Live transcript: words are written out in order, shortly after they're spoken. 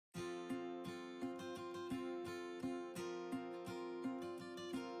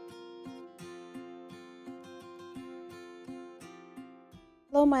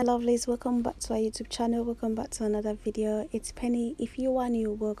Hello my lovelies, welcome back to our YouTube channel. Welcome back to another video. It's Penny. If you are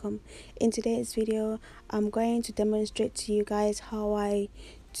new, welcome. In today's video I'm going to demonstrate to you guys how I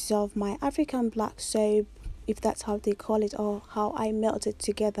dissolve my African black soap, if that's how they call it, or how I melt it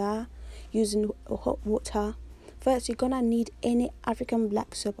together using hot water. First, you're gonna need any African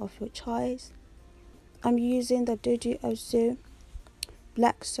black soap of your choice. I'm using the AKUA'S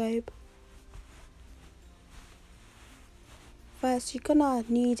black soap. First, you're gonna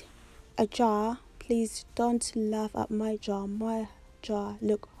need a jar. Please don't laugh at my jar. My jar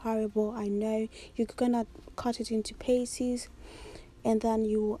look horrible, I know. You're gonna cut it into pieces and then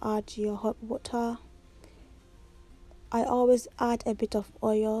you add your hot water. I always add a bit of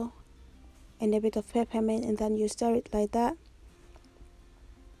oil and a bit of peppermint, and then you stir it like that.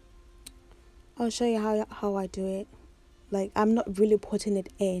 I'll show you how I do it. Like, I'm not really putting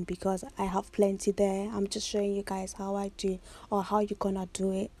it in because I have plenty there. I'm just showing you guys how I do it, or how you're gonna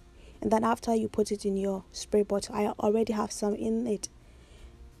do it. And then after you put it in your spray bottle, I already have some in it.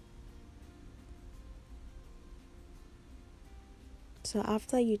 So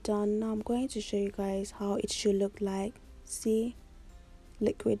after you're done, now I'm going to show you guys how it should look like. See,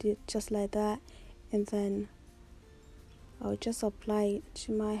 liquid it just like that, and then I'll just apply it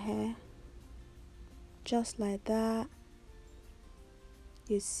to my hair just like that.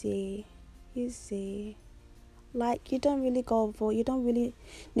 You see, like, you don't really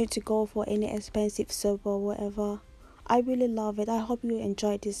need to go for any expensive soap or whatever. I really love it. I hope you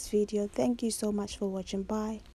enjoyed this video. Thank you so much for watching. Bye.